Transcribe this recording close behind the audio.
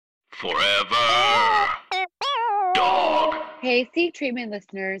Forever. Dog. Hey, Seek Treatment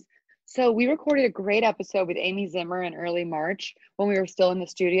listeners. So we recorded a great episode with Amy Zimmer in early March when we were still in the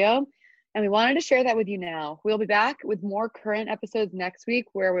studio, and we wanted to share that with you now. We'll be back with more current episodes next week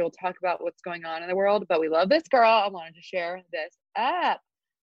where we will talk about what's going on in the world, but we love this girl. I wanted to share this up.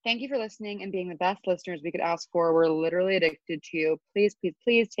 Thank you for listening and being the best listeners we could ask for. We're literally addicted to you. Please, please,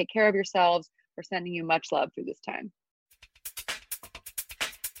 please take care of yourselves. We're sending you much love through this time.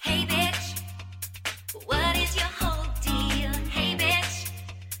 Hey bitch, what is your whole deal? Hey bitch,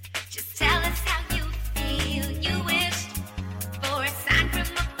 just tell us how you feel. You wished for a sign from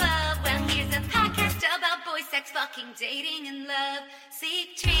above. Well, here's a podcast about boy sex, fucking, dating, and love.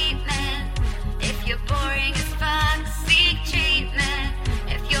 Seek treatment if you're boring as fuck. Seek treatment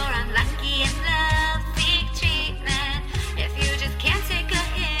if you're unlucky in love. Seek treatment if you just can't take a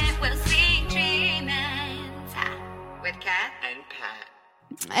hint. Well, seek treatment with Kat And Pat.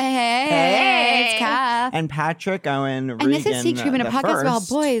 Hey, it's Kath. And Patrick Owen Regan. And this is Seek Treatment, a podcast about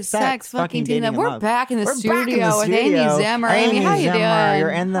boys, sex, fucking, dating. and We're love. back in the We're studio back in the with Amy studio. Zimmer. Amy, how you Zimmer, doing?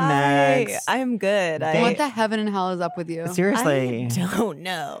 You're in the mix. I'm good. What the heaven and hell is up with you? Seriously. I don't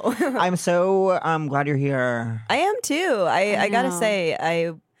know. I'm so glad you're here. I am too. I gotta know. say,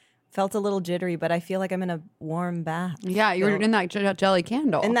 I felt a little jittery, but I feel like I'm in a warm bath. Yeah, you were in that jelly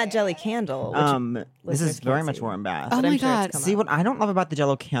candle. In that jelly candle. Which This listeners is very can't much see. warm bath. Oh but my I'm sure God. it's come See, up. what I don't love about the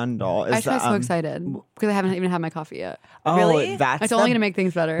Jello candle is I'm so excited because I haven't even had my coffee yet. Oh, Really? that's It's only going to make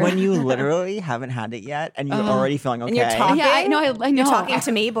things better. when you literally haven't had it yet and you're already feeling okay. And you're talking. Yeah, I know. I know. You're talking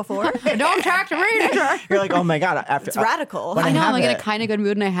to me before. Don't talk to me. You're like, oh my god! After It's radical. when I know. I'm have like in a it, kind of good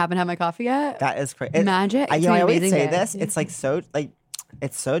mood and I haven't had my coffee yet. that is crazy. Magic. I It's an always amazing say day. this. It's like so like.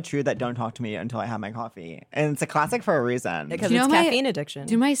 It's so true that don't talk to me until I have my coffee, and it's a classic for a reason. Because Do you it's know my- caffeine addiction.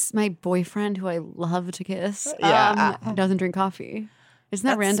 Do my boyfriend, who I love to kiss, Yeah. doesn't drink coffee? Isn't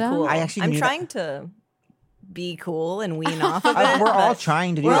that That's random? cool. I actually I'm knew that- trying to be cool and wean off of it. We're all but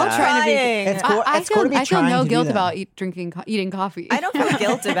trying to do We're all that. trying to be. It's cool. I it's cool to be I feel trying no to do guilt that. about eating coffee. I don't feel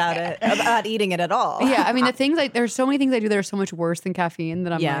guilt about it, about eating it at all. Yeah, I mean the things like there's so many things I do that are so much worse than caffeine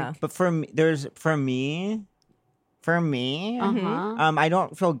that I'm Yeah. like, But for me, uh-huh. I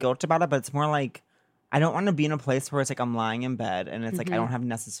don't feel guilt about it, but it's more like I don't want to be in a place where it's like I'm lying in bed and it's like I don't have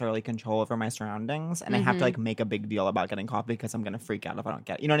necessarily control over my surroundings and I have to like make a big deal about getting coffee because I'm gonna freak out if I don't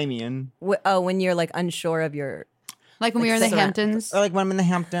get it. You know what I mean? When you're like unsure of your Like when we were in the Hamptons, Or like when I'm in the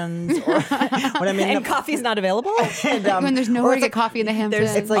Hamptons or when I'm in and the coffee's not available. and, when there's or nowhere to it's get like- coffee in the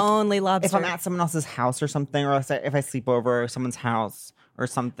Hamptons. There's like only lobster. if I'm at someone else's house or something, or if I sleep over someone's house or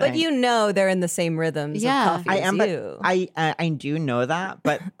something. But you know they're in the same rhythms Yeah. of coffee I as am, you. but I do know that,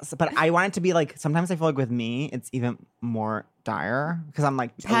 but I want it to be like. Sometimes I feel like with me, it's even more dire because I'm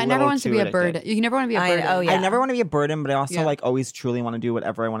like. Pat never wants to be a burden. You never want to be a burden. Yeah. I never want to be a burden, but I also Yeah. like always truly want to do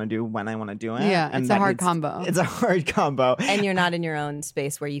whatever I want to do when I want to do it. Yeah, and it's a that hard combo. It's a hard combo. and you're not in your own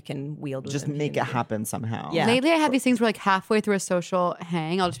space where you can wield with Just make it impunity. happen somehow. Yeah. Lately, I have these things where like halfway through a social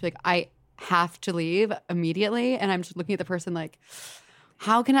hang, I'll just be like, I have to leave immediately, and I'm just looking at the person like,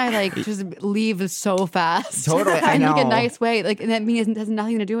 how can I like just leave so fast? Totally, I in like a know. nice way, like, and that means it has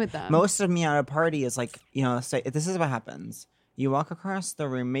nothing to do with them. Most of me at a party is like, say this is what happens. You walk across the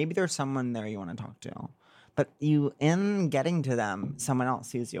room, maybe there's someone there you want to talk to. But in getting to them, someone else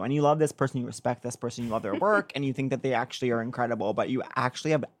sees you. And you love this person, you respect this person, you love their work, and you think that they actually are incredible, but you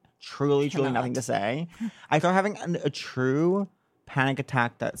actually have truly nothing to say. I start having a true panic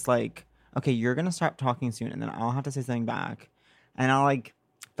attack that's like, okay, you're going to stop talking soon, and then I'll have to say something back. And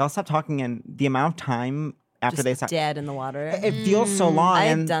they'll stop talking, and the amount of time after Just they stop. dead in the water. It feels so long.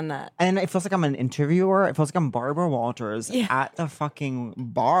 I've and, done that. And it feels like I'm an interviewer. It feels like I'm Barbara Walters at the fucking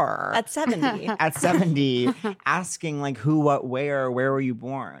bar. At 70. At 70, asking like who, what, where were you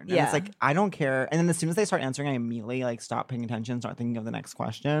born? And Yeah. it's like, I don't care. And then as soon as they start answering, I immediately like stop paying attention, start thinking of the next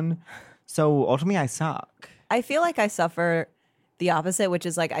question. So ultimately I suck. I feel like I suffer the opposite, which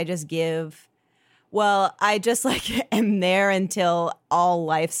is like I just give. Well, I just like am there until all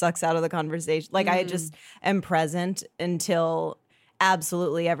life sucks out of the conversation. Like I just am present until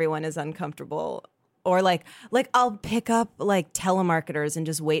absolutely everyone is uncomfortable. Or like I'll pick up like telemarketers and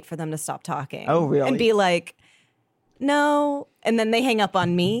just wait for them to stop talking. Oh, really? And be like, no. And then they hang up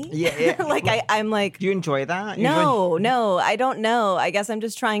on me. Yeah. Like I'm like, Do you enjoy that? You enjoy- no, I don't know. I guess I'm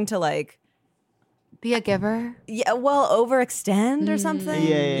just trying to like, Be a giver. yeah, well, overextend or something.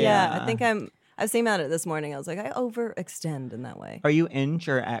 Yeah. I think I was thinking about it this morning. I was like, I overextend in that way. Are you inch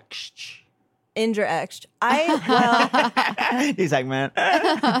or exed? Injure exed. Well, New segment.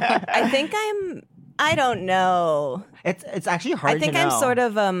 I think I don't know. It's actually hard I think to know. I'm sort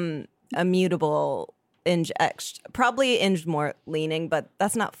of immutable probably inged more leaning, but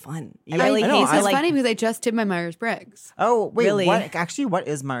that's not fun. Yeah, I really I know, hate I to, It's like, funny because I just did my Myers-Briggs. Oh wait, Really? what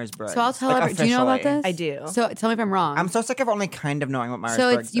is Myers-Briggs? So I'll tell Like, everyone. Do you know about officially? this? I do. So tell me if I'm wrong. I'm so sick of only kind of knowing what so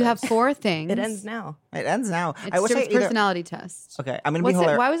Myers-Briggs it's you have is. 4 things. It ends now. It ends now. It's I wish I Stuart's either. personality test. Okay, I'm gonna What's be it?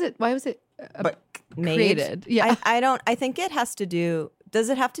 hilarious. Why was it But Made. created? Yeah, I don't. I think it has to do. Does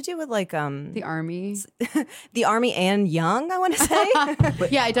it have to do with like the army. the army and young? I want to say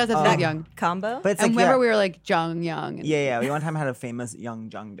Yeah, it does have to do with young. combo. but it's And like remember yeah. we were like young. And Yeah, we one time had a famous young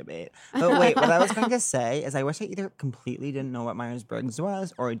Jung debate. But wait, what I was going to say is I wish I either completely didn't know what Myers-Briggs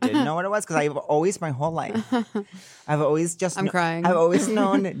was or I did know what it was because I've always, my whole life, I've always just... I'm crying. I've always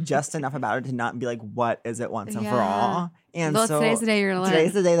known just enough about it to not be like, what is it once and for Yeah. all? And Well, so today's the day you're gonna learn.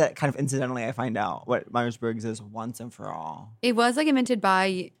 Today's the day that kind of incidentally I find out what Myers-Briggs is once and for all. It was like invented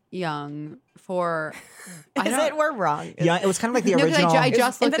by Young for. I Is don't- it? We're wrong. Yeah, it was kind of like the No, 'cause original... I It was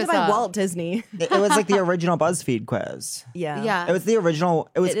just looked invented this by up. Walt Disney. it was like the original BuzzFeed quiz. Yeah. Yeah. It was the original...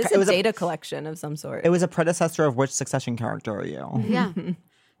 It was, It is it a was data collection of some sort. It was a predecessor of which Succession character are you? Yeah.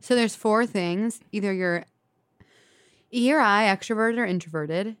 So there's 4 things. Either you're E or I, extroverted or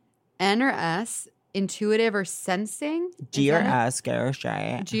introverted, N or S, intuitive or sensing. Is G or that it? S, gay or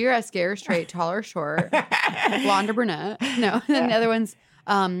shy. G or S, gay or straight, tall or short, blonde or brunette. No, and the other one's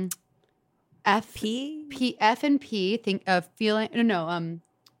F, P, F and P. Think of feeling. No.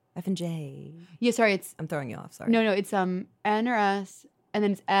 F and J. Yeah, sorry. It's I'm throwing you off. Sorry. no. It's N or S, and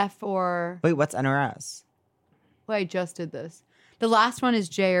then it's F or. Wait, what's NRS? Well, I just did this. The last one is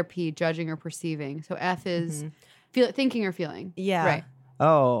J or P, judging or perceiving. So F is thinking or feeling. Yeah. Right.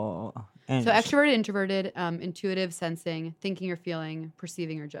 Oh. And, So extroverted, introverted, intuitive, sensing, thinking or feeling,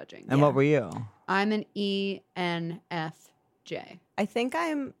 perceiving or judging. and what were you? I'm an ENFJ. I think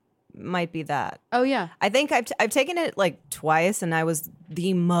might be that. Oh yeah. I think I've taken it like twice, and I was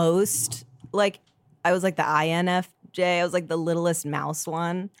the most like I was like the INFJ. I was like the littlest mouse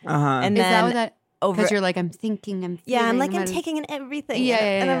one. Uh-huh. And Is then that what that? over Because you're like, I'm thinking, I'm feeling. yeah, I'm like how I'm does- taking in everything. Yeah, and,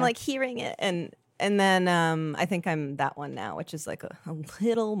 yeah, and yeah. I'm like hearing it, and then I think I'm that one now, which is like a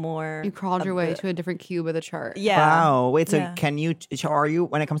little more. You crawled of your way the- to a different cube of the chart. Yeah. Wow. Wait, so Yeah. can you, are you,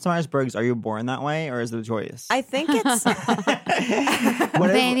 when it comes to Myers-Briggs, are you born that way or is it a choice? I think it's What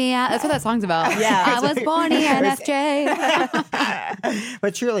if- Baby, that's what that song's about. Yeah. I was born ENFJ.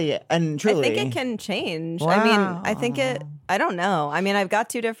 but truly, I think it can change. I mean, I think it. I don't know. I mean, I've got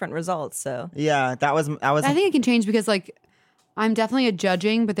 2 different results, so Yeah, that was, I think it can change because like I'm definitely a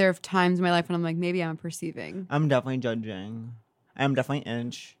judging, but there are times in my life when I'm like, maybe I'm a perceiving. I'm definitely judging. I'm definitely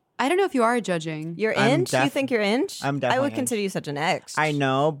inch. I don't know if you are a judging. you're I'm inch. You think you're inch? I'm I definitely would consider you such an X. I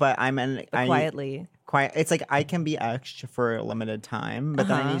know, but I'm in, Quietly. Quiet. It's like I can be extra for a limited time, but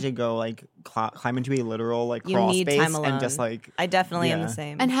then I need to go like climb into a literal like You crawl need space time and just alone. like I definitely am Yeah. the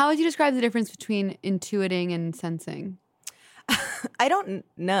same. And how would you describe the difference between intuiting and sensing? I don't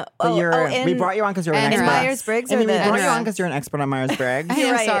know. But we and brought you on because you're an and expert. Myers-Briggs I or mean, we the brought you on NRS? because you're an expert on Myers-Briggs. I am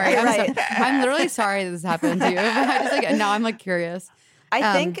You're right, sorry. you're I'm, right. I'm literally sorry this happened to you. I just like now I'm like curious.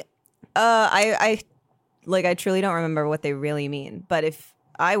 I think I truly don't remember what they really mean. But if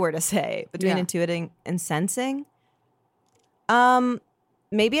I were to say between Yeah. intuiting and sensing,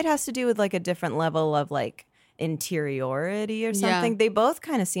 maybe it has to do with like a different level of like interiority or something. Yeah. They both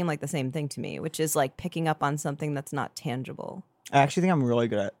kind of seem like the same thing to me, which is like picking up on something that's not tangible. I actually think I'm really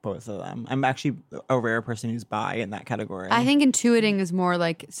good at both of them. I'm actually a rare person who's bi in that category. I think intuiting is more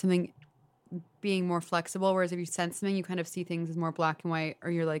like something being more flexible, whereas if you sense something, you kind of see things as more black and white,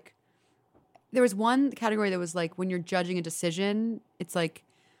 or you're like. There was one category that was like when you're judging a decision, it's like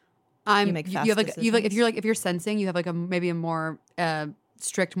You make fast have like you like decisions? if you're sensing, you have like maybe a more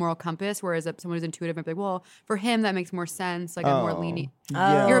strict moral compass, whereas if someone who's intuitive might be like, well, for him that makes more sense, like I'm more lenient.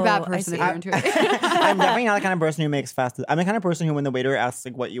 Yeah. You're a bad Oh, I person if see. you're intuitive. I'm definitely not the kind of person who makes fast. I'm the kind of person who, when the waiter asks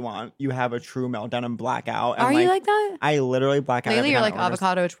like what you want, you have a true meltdown and black out. And, Are you like that? I literally black out. Lately, every you're time like I order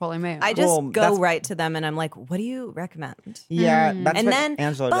avocado chipotle mayo. I just Well, go that's- right to them and I'm like, what do you recommend? Yeah, that's And what then,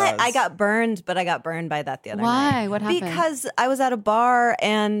 Angela but does. I got burned by that the other Why? night. What happened? Because I was at a bar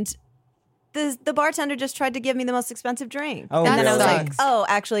and the bartender just tried to give me the most expensive drink. Oh, and then I was really? like, oh,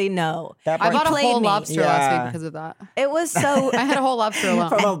 actually, no. That I part- bought a played whole me. lobster last Yeah. week because of that. It was so. I had a whole lobster alone.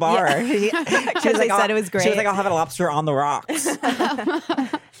 from a bar. She was they like, said it was She was great. like, I'll have a lobster on the rocks.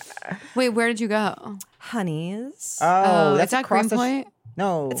 Wait, where did you go? Honeys. Oh, is that's that across the Greenpoint?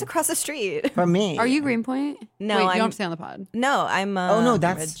 No, It's across the street. from me. Are you Greenpoint? No, Wait, you I'm- don't have to stay on the pod. No, I'm. Oh no,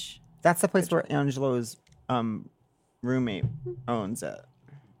 that's Ridge. that's the place where Angelo's roommate owns it.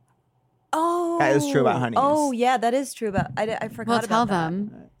 Oh, That is true about Honeys. Oh yeah, that is true about. I forgot Well, tell about that.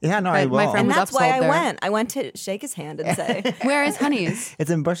 them. Yeah, no, But I will. my friend And was that's why upsold I there. went. I went to shake his hand and say, Where is Honey's?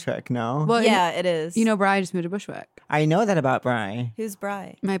 It's in Bushwick, no? Well, yeah, it is. you know, Bri just moved to Bushwick. I know that about Bri. Who's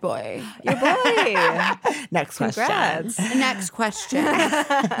Bri? My boy. Your boy. Next question. Congrats. Next question.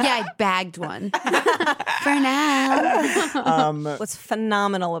 Yeah, I bagged one. For now. What's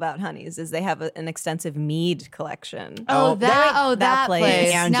phenomenal about Honey's is they have an extensive mead collection. that that place.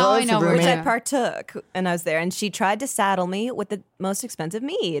 place. Now I Angela's know where Which roommate- I partook, and I was there, and she tried to saddle me with the most expensive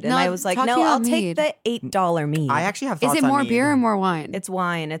mead, and No, I was like, talk to "No, me I'll about take mead. the $8 mead." I actually have Is thoughts it on more mead. beer or more wine? It's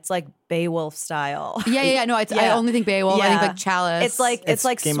wine. It's like Beowulf style. yeah. No, I Yeah. only think Beowulf. I think Yeah. like Chalice. It's like It's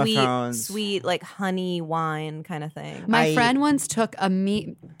Game of sweet, Thrones. sweet like honey wine kind of thing. my friend once took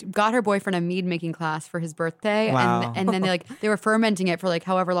got her boyfriend a mead making class for his birthday, Wow. and then they were fermenting it for like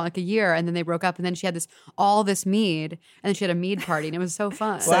however long, like a year, and then they broke up, and then she had all this mead, and then she had a mead party, and it was so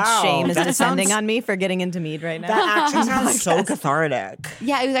fun. Such Wow. shame is That descending sounds- on me for getting into mead right now. That actually sounds so cathartic.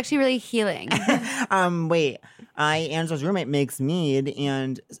 Yeah, it was actually really healing. Wait. Angela's roommate makes mead,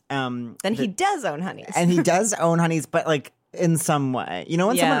 and Then he does own Honey's. and he does own Honey's, but like in some way. You know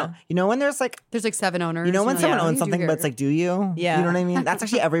when Yeah. someone, you know when there's like, There's like 7 owners. you know when You're someone like, what owns do you do something, but it's here? like, do you? Yeah. You know what I mean? That's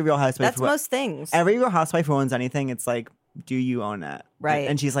actually every Real Housewife. That's most things. Every Real Housewife who owns anything, it's like, do you own it? Right.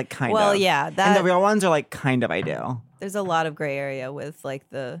 And she's like, kind Well, of. yeah, And that- the real ones are like, kind of, I do There's a lot of gray area with like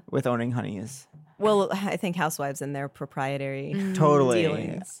with owning Honey's. well, I think housewives and their proprietary Totally.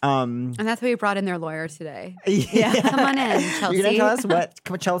 dealings. And that's why we brought in their lawyer today. Yeah. Come on in, Chelsea. You're gonna tell us what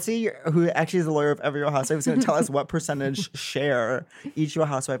Chelsea, who actually is the lawyer of every Real Housewife, is gonna tell us what percentage share each Real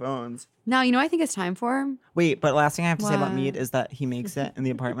Housewife owns. Now, you know what I think it's time for? Wait, but last thing I have to say about What? mead is that he makes it in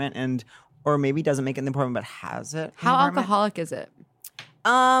the apartment, or maybe doesn't make it in the apartment but has it. in the How apartment. alcoholic is it?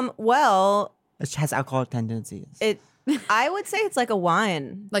 Well, It has alcoholic tendencies. I would say it's like a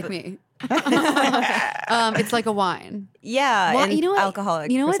wine. Like me. It's like a wine. Yeah, Well, and you know what?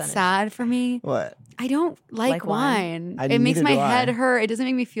 alcoholic. You know what's percentage. sad for me? What? I don't like Like wine? wine. It makes Neither my do I. head hurt. It doesn't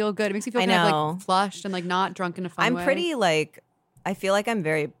make me feel good. It makes me feel I kind of know. like flushed and like not drunk in a fun I'm way. pretty like I feel like I'm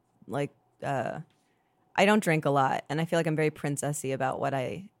very like I don't drink a lot, and I feel like I'm very princessy about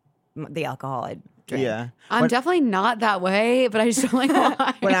the alcohol I drink. Yeah. I'm definitely not that way, but I just don't like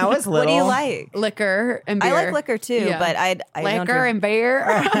wine. When I was little, What do you like? liquor and beer. I like liquor too, Yeah. but I don't liquor drink. and beer.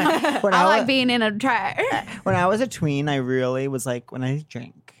 when I I like was, being in a trash. when I was a tween, I really was like, when I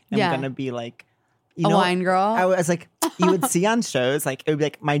drink, I'm Yeah. gonna be like, you A know, wine girl. I was like, you would see on shows, like it would be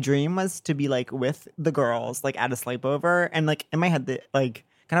like my dream was to be like with the girls, like at a sleepover, and like in my head, like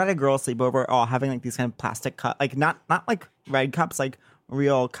kind of at a girl sleepover, all having like these kind of plastic cups, like not like red cups, like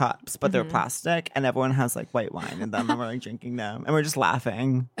real cups, but they're plastic, and everyone has like white wine in them, and we're like drinking them, and we're just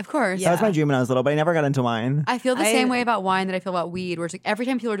laughing. Of course. That was my dream when I was little, but I never got into wine. I feel the I- same way about wine that I feel about weed, where it's like every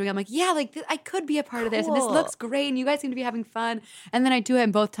time people are doing it, I'm like, yeah, like I could be a part of this, and this Cool. looks great, and you guys seem to be having fun. And then I do it,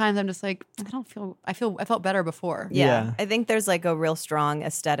 and both times I'm just like, I felt better before. Yeah. Yeah. I think there's like a real strong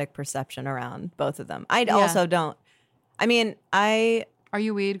aesthetic perception around both of them. I Yeah. also don't. I mean, I Are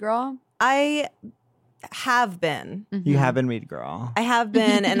you weed girl? have been. You have been weed girl. I have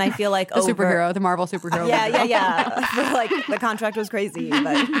been, and I feel like The over. superhero, the Marvel superhero. Yeah. Like the contract was crazy,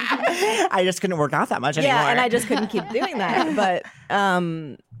 but I just couldn't work out that much anymore. yeah, and I just couldn't keep doing that. But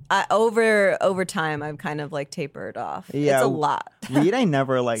over time, I've kind of like tapered off. Yeah. It's a lot, weed I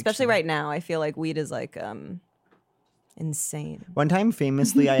never liked. especially right now. I feel like weed is like insane. One time,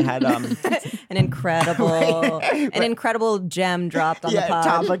 famously, I had An incredible gem dropped on Yeah, the pod.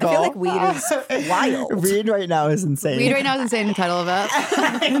 topical. I feel like weed is wild. weed right now is insane. Weed right now is insane. The title of it.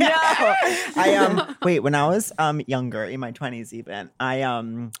 I wait, when I was younger, in my 20s even,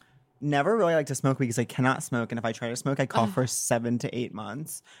 I never really liked to smoke because I cannot smoke, and if I try to smoke, I cough for 7 to 8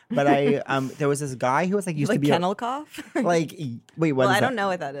 months. But I there was this guy who was like used Like to be kennel cough. like wait, what Well, is I that? don't know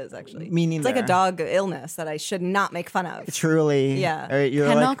what that is actually. Me It's like a neither. dog illness that I should not make fun of. Truly, Yeah. Or you're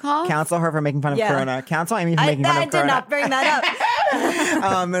Kennel like cough? counsel her for making fun of Yeah. Corona. Counsel Amy for making fun I of did Corona. not bring that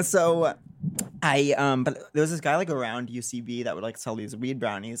up. So I but there was this guy like around UCB that would like sell these weed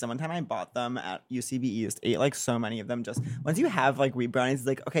brownies, and one time I bought them at UCB East, ate like so many of them. Just once you have like weed brownies, it's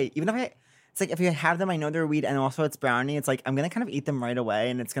like okay, even if it's like if you have them, I know they're weed, and also it's brownie. It's like I'm gonna kind of eat them right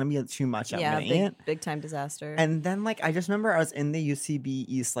away, and it's gonna be too much. Yeah, I'm gonna eat. big time disaster. And then like I just remember I was in the UCB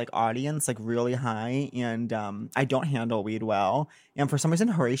East like audience like really high, and I don't handle weed well. And for some reason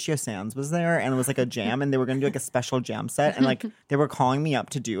Horatio Sands was there, and it was like a jam, and they were gonna do like a special jam set, and like they were calling me up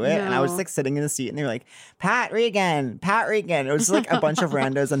to do it, and I was No. like sitting in the seat, and they were like Pat Regan. It was like a bunch of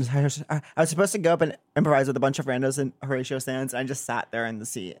randos, and I was supposed to go up and improvise with a bunch of randos and Horatio Sands, and I just sat there in the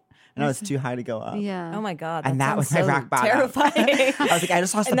seat, and I was too high to go up. Yeah. oh my god, And that was sounds my so rock bottom. terrifying. I was like, I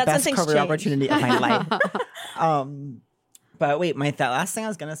just lost And the that's when best things career change. opportunity of my life. But wait, that last thing I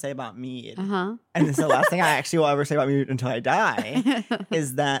was gonna say about mead, Uh-huh. and this is the last thing I actually will ever say about mead until I die,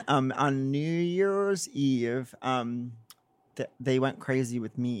 is that on New Year's Eve, they went crazy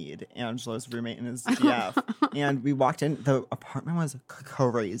with mead, Angela's roommate and his GF, and we walked in. The apartment was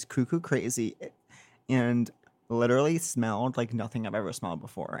cuckoo crazy, and literally smelled like nothing I've ever smelled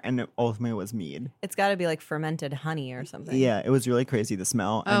before, and it ultimately was mead. It's got to be like fermented honey or something. Yeah, it was really crazy, the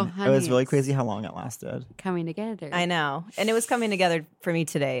smell. Oh, And it honey, was really it's- crazy how long it lasted. Coming together. I know. And it was coming together for me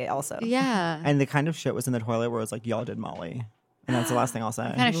today also. Yeah. And the kind of shit was in the toilet where it was like, y'all did Molly. And that's the last thing I'll say.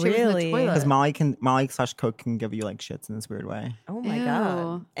 What kind of shit was in Really? the toilet? Because Molly/Coke can give you like shits in this weird way. Oh my Ew.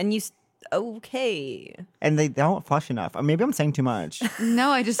 God. And okay. And they don't flush enough. Or maybe I'm saying too much. No,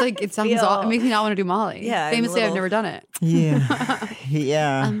 I just like it sounds. Feel- It makes me not want to do Molly. Yeah, I'm a Famously, I've little- never done it. Yeah.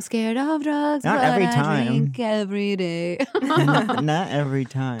 Yeah. I'm scared of drugs, Not but every I time. drink every day. Not every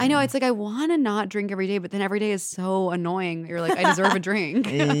time. I know it's like I want to not drink every day, but then every day is so annoying. You're like, I deserve a drink.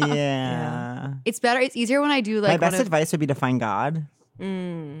 Yeah. It's better. It's easier when I do My like. best one of- advice would be to find God.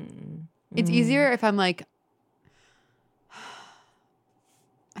 It's easier if I'm like.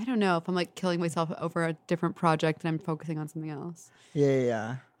 I don't know if I'm like killing myself over a different project and I'm focusing on something else.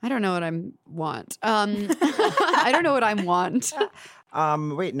 Yeah. I don't know what I want. I don't know what I want.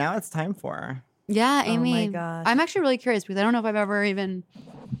 Wait, now it's time for. Yeah, Oh my Amy. gosh. I'm actually really curious because I don't know if I've ever even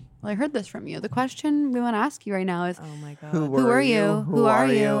I heard this from you. The question we want to ask you right now is Oh my God. Who are you? Who are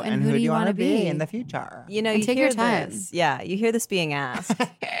you? And who do you want to be be? in the future? You know, And you take hear your time. this. Yeah, you hear this being asked.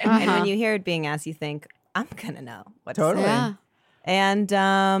 And Uh-huh. when you hear it being asked, you think, I'm going to know what to Totally. say. Yeah. And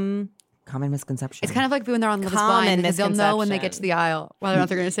Common misconception. It's kind of like when they're on Love is Common Blind because they'll know when they get to misconception. the aisle whether or not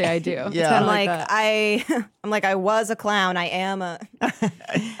they're going to say I do. It's Yeah. kinda I'm like like, that. I'm like, I was a clown. I am a,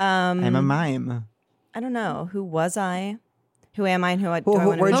 I'm a mime. I don't know. Who was I? Who am I? And do I Where'd want to you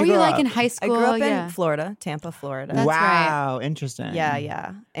What were you grow like up? in high I school? grew up yeah. in Florida, Tampa, Florida. That's right. wow, interesting.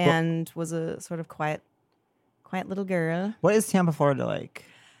 Yeah. And was a sort of quiet little girl. What is Tampa, Florida like?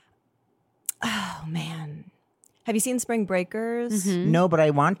 Oh man. Have you seen Spring Breakers? Mhm. No, but I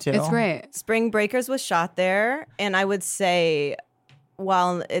want to. It's great. Spring Breakers was shot there, and I would say,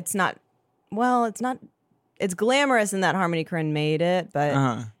 while it's glamorous in that Harmony Korine made it, but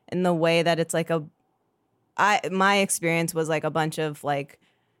Uh-huh. in the way that it's like my experience was like a bunch of like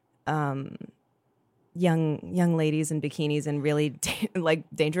young ladies in bikinis in really like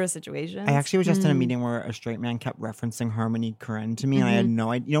dangerous situations. I actually was just in Mm. a meeting where a straight man kept referencing Harmony Korine to me, and I had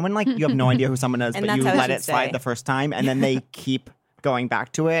no idea. You know when like you have no idea who someone is, And but you that's how it let should it slide say. the first time, and then they keep going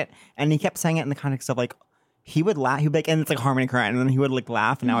back to it, and he kept saying it in the context of like he would laugh, he'd be like, and it's like Harmony Korine, and then he would like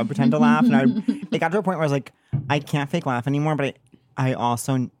laugh, and I would pretend to laugh, and it got to a point where I was like, I can't fake laugh anymore, but I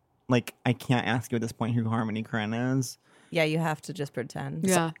also like I can't ask you at this point who Harmony Korine is. Yeah, you have to just pretend.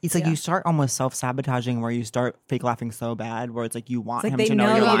 Yeah. It's like Yeah. you start almost self-sabotaging where you start fake laughing so bad where it's like you want It's like him they to know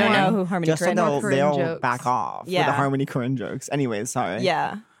know you're you don't lying. know who Harmony just so Korine they'll, is. Korine they'll jokes. back off with Yeah. the Harmony Korine jokes. Anyways, sorry.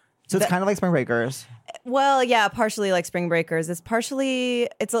 Yeah. So it's kind of like Spring Breakers. Well, yeah, partially like Spring Breakers.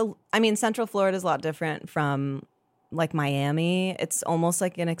 Central Florida is a lot different from like Miami. It's almost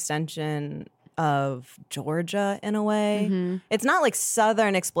like an extension of Georgia in a way. Mm-hmm. It's not like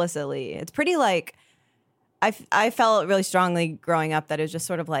Southern explicitly. It's pretty like, I felt really strongly growing up that it was just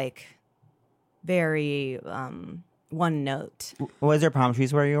sort of like very one note. Was there palm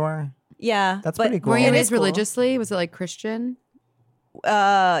trees where you were? Yeah. That's but pretty cool. Were you It it raised is cool. religiously? Was it like Christian?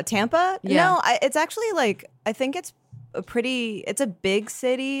 Tampa? Yeah. No, it's actually like, I think it's a big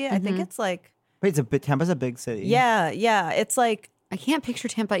city. I think it's like, Wait, Tampa's a big city. yeah. It's like, I can't picture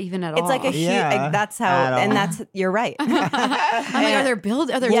Tampa even at all. it's like a huge, Yeah, that's how, at and all. that's, you're right. I'm like, are there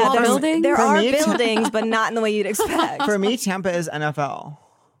Yeah, tall buildings? there For are me, buildings, but not in the way you'd expect. For me, Tampa is NFL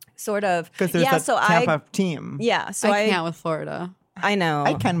Sort of. because there's Yeah, that so Tampa team. so I can't with Florida. I know.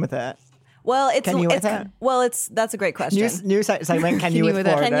 I can with it. Well, it's Can you with it's it? well, that's a great question. New segment. Can you with with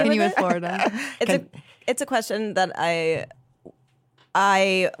Florida? it? Can with you it? with Florida? It's a question that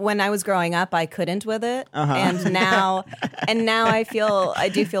I when I was growing up I couldn't with it, and now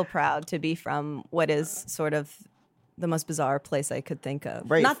I do feel proud to be from what is sort of the most bizarre place I could think of.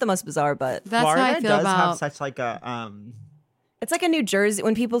 Right. Not the most bizarre, but That's Florida how I feel does about. have such like a it's like a New Jersey.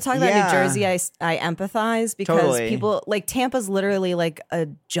 When people talk about Yeah. New Jersey, I empathize because Totally. people like Tampa's literally like a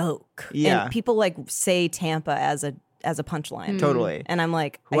joke. Yeah. And people like say Tampa as a punchline. totally. And I'm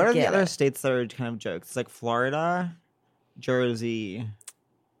like, What I are the get other it. states that are kind of jokes? It's like Florida, Jersey,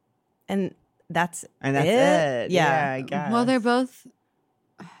 And that's and that's it. Yeah. I guess. Well, they're both.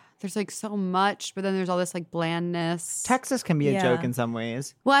 There's like so much, but then there's all this like blandness. Texas can be a Yeah. joke in some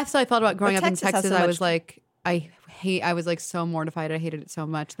ways. Well, I thought about growing up in Texas has Texas. so I much- was like, I was like so mortified. I hated it so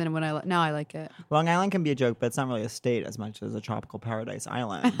much. Then now I like it. Long Island can be a joke, but it's not really a state as much as a tropical paradise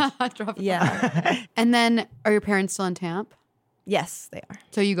island. Yeah. And then are your parents still in Tampa? Yes, they are.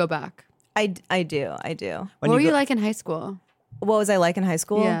 So you go back. I do. What were you like in high school? What was I like in high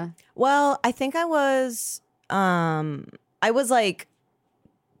school? Yeah. Well, I think I was like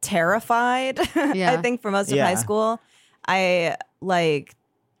terrified. Yeah. I think for most of Yeah. high school, I like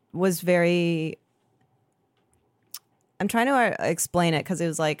was very. I'm trying to explain it because it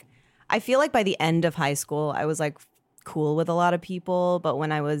was like I feel like by the end of high school, I was like cool with a lot of people, but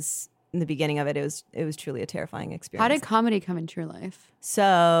when I was in the beginning of it, it was truly a terrifying experience. How did comedy come into your life?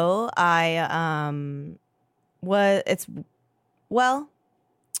 So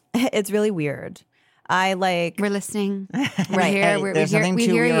it's really weird. I like We're listening. We're Right. here. Hey, there's nothing we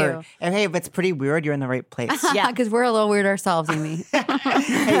too hear weird. you. And hey, if it's pretty weird, you're in the right place. Yeah. Because we're a little weird ourselves, Amy.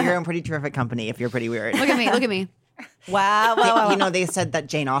 Hey, you're in pretty terrific company if you're pretty weird. Look at me. Look at me. wow. You know, they said that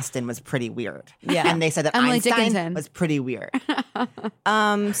Jane Austen was pretty weird. Yeah. And they said that Emily Einstein Dickinson. was pretty weird.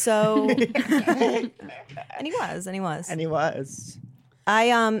 So and he was. And he was. So And he was.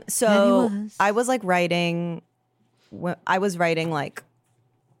 I was like writing like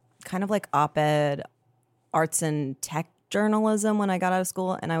kind of like op-ed arts and tech journalism when I got out of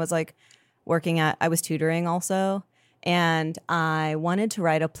school, and I was like I was tutoring also, and I wanted to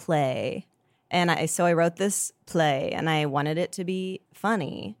write a play, and I wrote this play, and I wanted it to be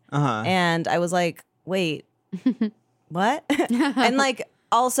funny, and I was like, wait, what? And like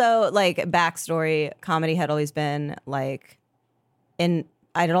also like backstory, comedy had always been like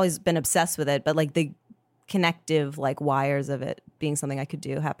I'd always been obsessed with it, but like the connective like wires of it being something I could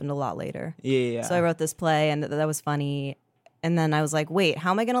do happened a lot later. Yeah. So I wrote this play and that was funny. And then I was like, wait,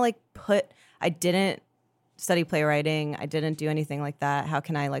 how am I going to like I didn't study playwriting. I didn't do anything like that. How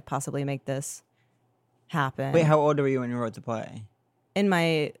can I like possibly make this happen? Wait, how old were you when you wrote the play?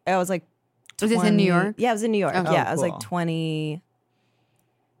 I was like, Was this in New York? Yeah, it was in New York. Oh, Yeah, I was like cool. 20,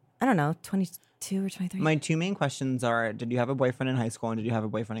 I don't know, 22 or 23. My two main questions are: did you have a boyfriend in high school, and did you have a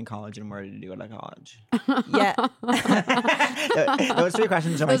boyfriend in college, and where did you go to college? Yeah. Those three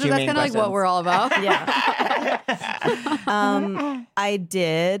questions are my That's two kind main of like questions. what we're all about. Yeah. I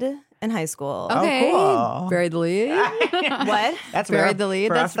did in high school. Okay. cool. Buried the lead. What? That's rare. Buried the lead.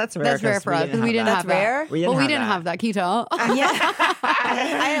 For us, that's rare. That's rare 'cause for us because we didn't that. have That's that. rare? We didn't we have didn't that. have that. Can you tell? Yeah.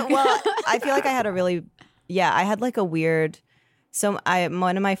 I feel like I had a really, I had like a weird,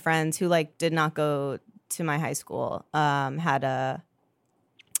 one of my friends who like did not go to my high school, had a,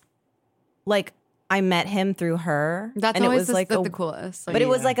 like, I met him through her. That's and always it was like the coolest. Like, but it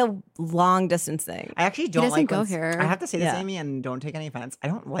was like a long distance thing. I actually don't doesn't like go when, here. I have to say this, Yeah. Amy, and don't take any offense. I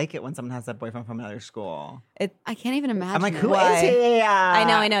don't like it when someone has a boyfriend from another school. I can't even imagine. I'm like, who is Why? he? I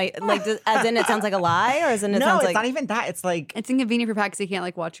know. Like, as in it sounds like a lie, or as in it No, sounds it's like not even that. It's like, It's inconvenient for Pat because he can't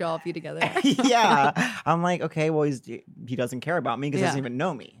like watch all of you together. yeah. I'm like, okay, well, he doesn't care about me because he Yeah. doesn't even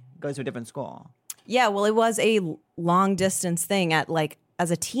know me. He goes to a different school. Yeah, well, it was a long distance thing at like as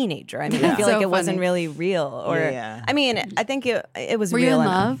a teenager. I mean, Yeah. I feel So like it wasn't funny. really real. Or Yeah. I mean, I think it was Were real. you in and-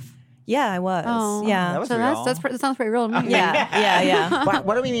 love? Yeah, I was. Oh, yeah. That was so real. that sounds pretty real to me. Yeah.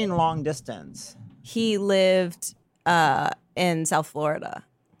 what do we mean long distance? He lived in South Florida,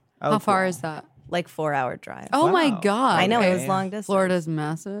 Oh, How far cool. is that? like 4-hour drive. Oh my Wow. god! I know it okay. was long distance. Florida's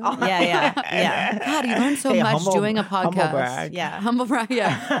massive. Yeah. God, you learn so Hey, much humble- doing a humble podcast. brag. Yeah. Humble brag.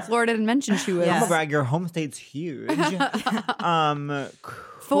 Yeah, Florida didn't mention she was Yeah. Humble brag, your home state's huge. Cool.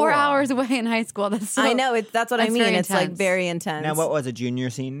 4 hours away in high school. That's so, I know. That's what I That's mean. very It's like intense. very intense. Now, what was it, junior,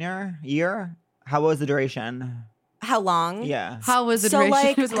 senior year? How was the duration? How long? Yeah. How was the So duration?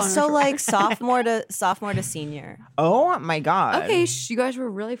 like, It was long or so short? like sophomore to senior. Oh my God. Okay, you guys were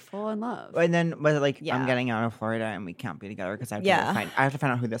really full in love. And then was it like, Yeah. I'm getting out of Florida and we can't be together because I have Yeah. I have to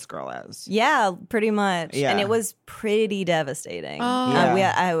find out who this girl is. Yeah, pretty much. Yeah. And it was pretty devastating. Oh. Yeah. We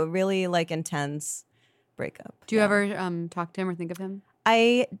had a really like intense breakup. Do you Yeah. ever talk to him or think of him?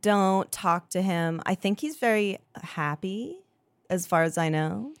 I don't talk to him. I think he's very happy, as far as I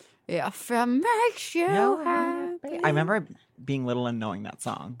know. Yeah, if it makes you happy. I remember being little and knowing that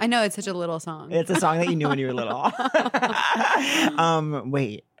song. I know it's such a little song. It's a song that you knew when you were little.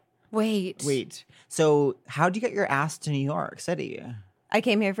 Wait. So how'd you get your ass to New York City? I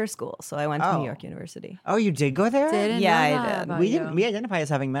came here for school, so I went to Oh. New York University. Oh, you did go there? Didn't Yeah, know I that did. about We you. didn't. We identify as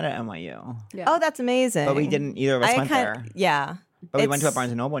having met at NYU, Yeah. Oh, that's amazing. but we didn't. Either of us went there. Yeah. But we went to a It's-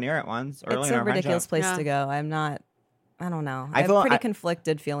 Barnes and Noble near it once. Early It's in a our ridiculous friendship. place Yeah. to go. I don't know. I I have feel- pretty I-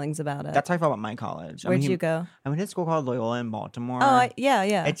 conflicted feelings about it. That's how I felt about my college. Where'd you go? I went to a school called Loyola in Baltimore. Yeah.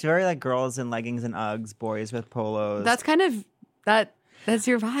 It's very like girls in leggings and Uggs, boys with polos. That's kind of that. That's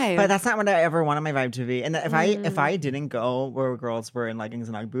your vibe. But that's not what I ever wanted my vibe to be. And if I didn't go where girls were in leggings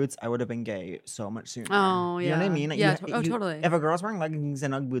and Ugg boots, I would have been gay so much sooner. Oh, You know what I yeah. mean? Yeah, totally. If a girl's wearing leggings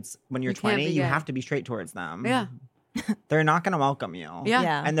and Ugg boots when you're You can't 20, be you gay. have to be straight towards them. Yeah. They're not going to welcome you. Yeah.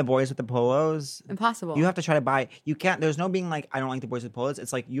 Yeah. And the boys with the polos, Impossible. you have to try to buy. You can't. There's no being like, I don't like the boys with polos.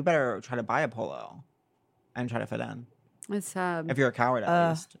 It's like you better try to buy a polo and try to fit in. It's If you're a coward, at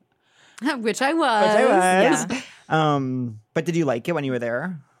least. which I was. Yeah. But did you like it when you were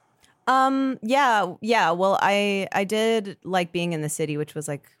there? Yeah. Well, I did like being in the city, which was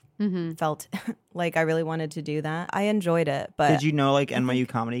like felt like I really wanted to do that. I enjoyed it, but Did you know like NYU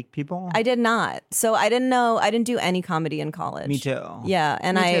comedy people? I did not. So I didn't do any comedy in college. Me too. Yeah,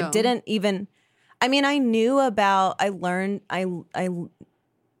 and Me I too. didn't even. I mean, I learned. I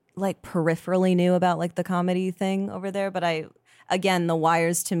like peripherally knew about like the comedy thing over there, but again, the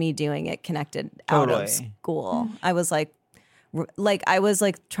wires to me doing it connected out Totally. of school. I was like I was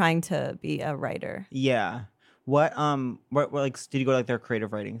like trying to be a writer. Yeah. What like did you go to like their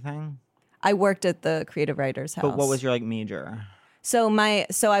creative writing thing? I worked at the creative writers house. But what was your like major? So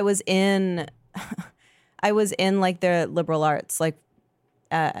I was in like the liberal arts, like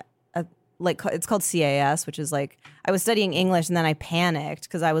it's called CAS, which is like I was studying English and then I panicked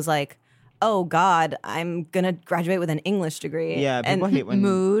because I was like, oh God, I'm gonna graduate with an English degree. Yeah, people and hate when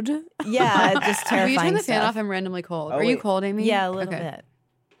Mood. yeah, it's just Will terrifying you turn the fan stuff. off? I'm randomly cold. Oh, Are you wait. cold, Amy? Yeah, a little Okay. bit.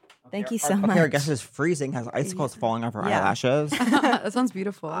 Thank you so Okay, much. our guest is freezing, has icicles falling off her Yeah. eyelashes. That sounds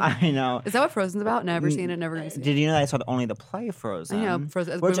beautiful. I know. Is that what Frozen's about? Never seen it. Never gonna see it. Did you know that I saw only the play Frozen? I know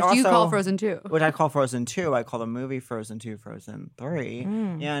Frozen. Which Which you call also- Frozen 2. Which I call Frozen 2. I call the movie Frozen 2, Frozen 3.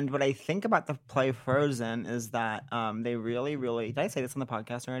 And what I think about the play Frozen is that they really, really, did I say this on the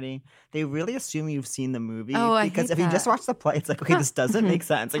podcast already? They really assume you've seen the movie. Oh, I because hate if you just that. watch the play, it's like, okay, this doesn't make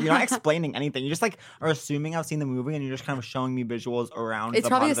sense. Like, you're not explaining anything. You just like are assuming I've seen the movie and you're just kind of showing me visuals around It's the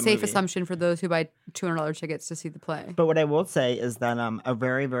probably plot a of the safe movie. assumption for those who buy $200 tickets to see the play. But what I will say is that a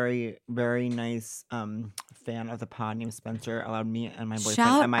very, very, very nice fan of the pod named Spencer allowed me and my boyfriend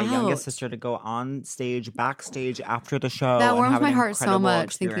Shout and my youngest out. sister to go on stage, backstage after the show. That and warms have my an heart so incredible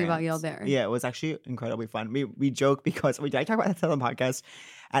much thinking about y'all experience. there. Yeah, it was actually incredibly fun. We joke because I talk about this on the podcast.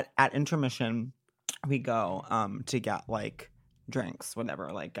 At intermission, we go to get like drinks,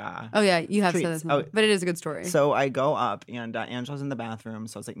 whatever, like Oh yeah, you have said treats. this, Oh, but it is a good story. so I go up and Angela's in the bathroom.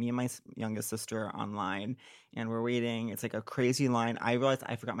 So it's like me and my youngest sister online and we're waiting. It's like a crazy line. I realized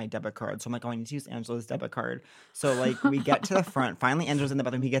I forgot my debit card. So I'm like, oh, I need to use Angela's debit card. So like we get to the front. Finally, Angela's in the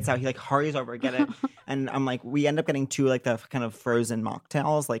bathroom. He gets out. He like hurries over, get it. And I'm like, we end up getting two like the kind of frozen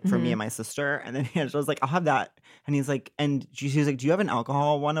mocktails like for me and my sister. And then Angela's like, I'll have that. And he's like, and she was like, do you have an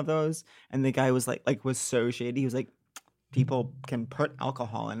alcohol one of those? And the guy was like was so shady. He was like, people can put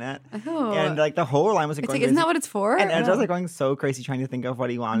alcohol in it. Oh. And like the whole line was like, It's going like, isn't crazy. that what it's for? And Angela was Oh. like going so crazy trying to think of what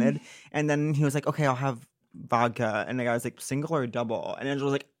he wanted. And then he was like, okay, I'll have vodka. And the guy was like, single or double? And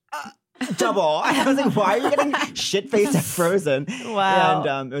Angela was like, double. And I was like, why are you getting shit-faced at Frozen? Wow.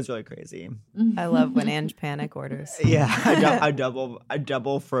 And it was really crazy. I love when Ange Panic orders. Yeah, a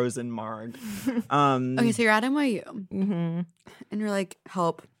double Frozen marg. Okay, so you're at NYU, Mm-hmm. and you're like,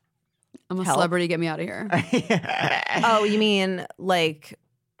 help. I'm a Help? celebrity, get me out of here. Oh, you mean like?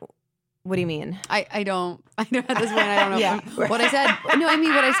 What do you mean? I don't at this point I don't know Yeah. what I said. No, I mean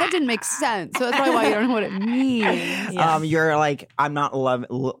what I said didn't make sense. So that's probably why you don't know what it means. Yeah. You're like, I'm not blah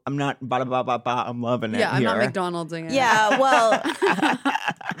blah blah blah. I'm loving it. Yeah, I'm not here. McDonald'sing it. Yeah, well,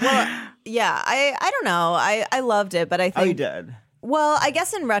 yeah, I don't know. I loved it, but I Oh, you think did. well, I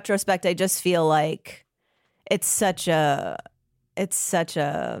guess in retrospect, I just feel like it's such a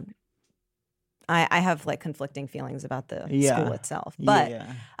I have like conflicting feelings about the Yeah. school itself, but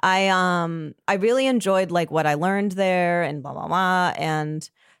yeah. I really enjoyed like what I learned there and blah blah blah. And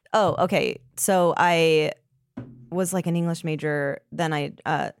oh, okay, so I was like an English major, then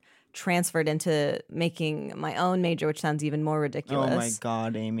I transferred into making my own major, which sounds even more ridiculous. Oh my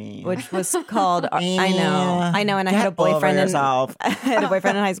God, Amy. Which was called Amy, I know, and I had a get over boyfriend in yourself. I had a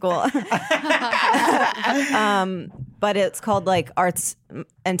boyfriend in high school. But it's called like arts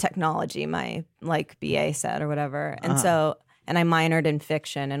and technology, my like BA said or whatever. And so, and I minored in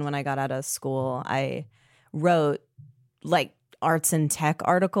fiction. And when I got out of school, I wrote like arts and tech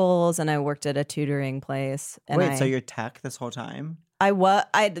articles, and I worked at a tutoring place. And Wait, so you're tech this whole time? I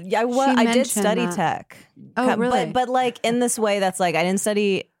did mentioned study that. tech. Oh, really? But like in this way that's like I didn't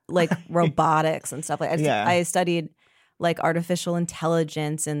study like robotics and stuff like Yeah. I studied like artificial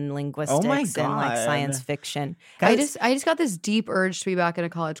intelligence and linguistics and like God. science fiction. I just got this deep urge to be back in a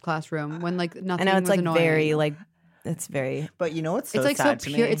college classroom when like I nothing know it's was like annoying. very like It's very. But you know what's so it's like sad so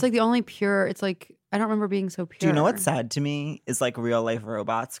to pure. me? It's like the only pure. It's like I don't remember being so pure. Do you know what's sad to me is like real life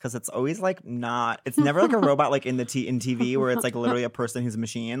robots because it's always like not. It's never like a robot like in TV where it's like literally a person who's a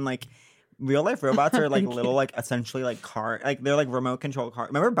machine. Like real life robots are like little like essentially like they're like remote control car.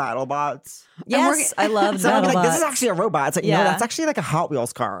 Remember BattleBots? Yes, I love So I'm BattleBots. like, this is actually a robot. It's like Yeah. no, that's actually like a Hot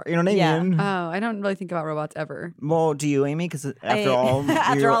Wheels car. You know what I Yeah. mean? Oh, I don't really think about robots ever. Well, do you, Amy? Because after all,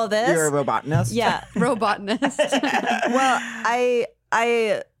 after all this? you're a robotanist. Yeah. Robotness. Well,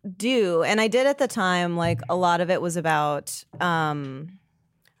 I do, and I did at the time. Like a lot of it was about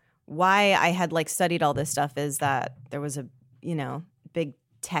why I had like studied all this stuff. Is that there was a big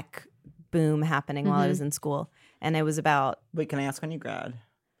tech boom happening while I was in school, and it was about Wait, can I ask when you grad?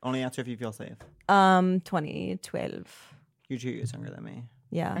 Only answer if you feel safe. 2012. You're 2 years younger than me.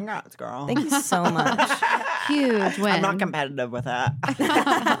 Yeah. Congrats, girl. Thank you so much. Huge win. I'm not competitive with that.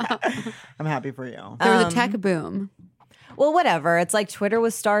 I'm happy for you. There was a tech boom. Well, whatever. It's like Twitter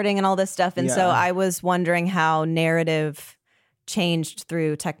was starting and all this stuff. And so Yeah. I was wondering how narrative changed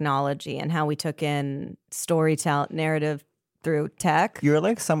through technology and how we took in narrative through tech. You're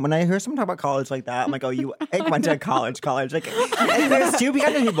like when I hear someone talk about college like that, I'm like, oh, you went to college. Like, there's two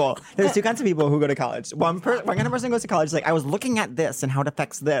kinds of people. There's two kinds of people who go to college. One kind of person goes to college like, I was looking at this and how it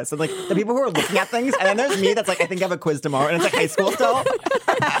affects this. And like the people who are looking at things, and then there's me that's like, I think I have a quiz tomorrow, and it's like high school still.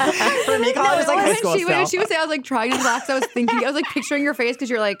 For me, college is like high school When still. she would say, I was like trying to relax. I was like picturing your face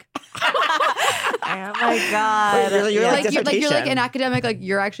because you're like, Oh my God. You're like you're like dissertation. an academic, like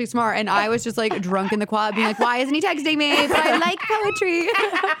you're actually smart. And I was just like drunk in the quad being like, why isn't he texting me? But I like poetry.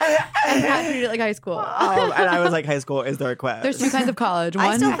 And I treated it like high school. And I was like, high school, is there a quiz? There's two kinds of college.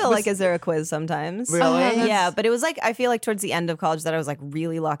 I still One feel was- like, is there a quiz sometimes? Really? Yeah, but it was like, I feel like towards the end of college that I was like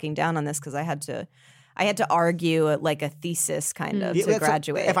really locking down on this because I had to argue like a thesis kind of Yeah, to so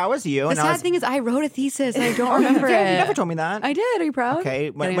graduate. If I was you, the and I sad was, thing is I wrote a thesis and I don't remember you it. never told me that. I did. Are you proud?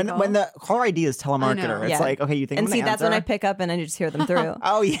 Okay, Getting a when call? the caller ID is telemarketer, it's Yeah. like, okay, you think and I'm see, gonna that's when I answer? pick up and I just hear them through.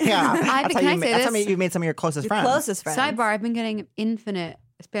 Oh yeah, that's can how I you say that's how this? you made some of your closest friends. Closest friends. Sidebar, I've been getting infinite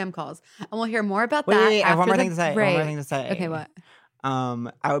spam calls. And we'll hear more about Wait, that wait, I have one after more the thing to say. break. One more thing to say. Okay, what?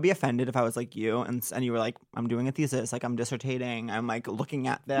 I would be offended if I was like you and you were like, I'm doing a thesis, like I'm dissertating, I'm like looking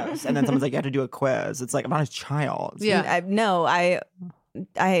at this, and then someone's like, you have to do a quiz. It's like I'm not a child. Yeah.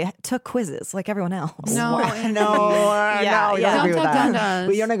 I took quizzes like everyone else. No. No, Yeah, no, we yeah. don't agree with Don't talk down to that. us.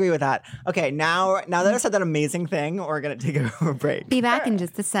 We don't agree with that. Okay, now that I said that amazing thing, we're gonna take a break. Be back in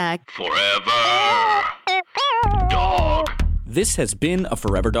just a sec. Forever. Dog. This has been a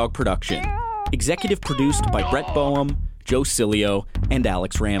Forever Dog production. Executive produced by Brett Boehm, Joe Cilio, and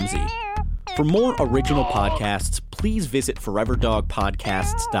Alex Ramsey. For more original podcasts, please visit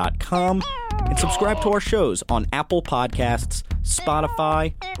foreverdogpodcasts.com and subscribe to our shows on Apple Podcasts,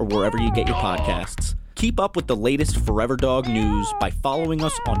 Spotify, or wherever you get your podcasts. Keep up with the latest Forever Dog news by following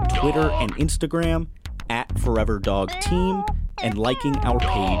us on Twitter and Instagram @ForeverDogTeam and liking our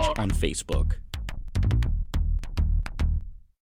page on Facebook.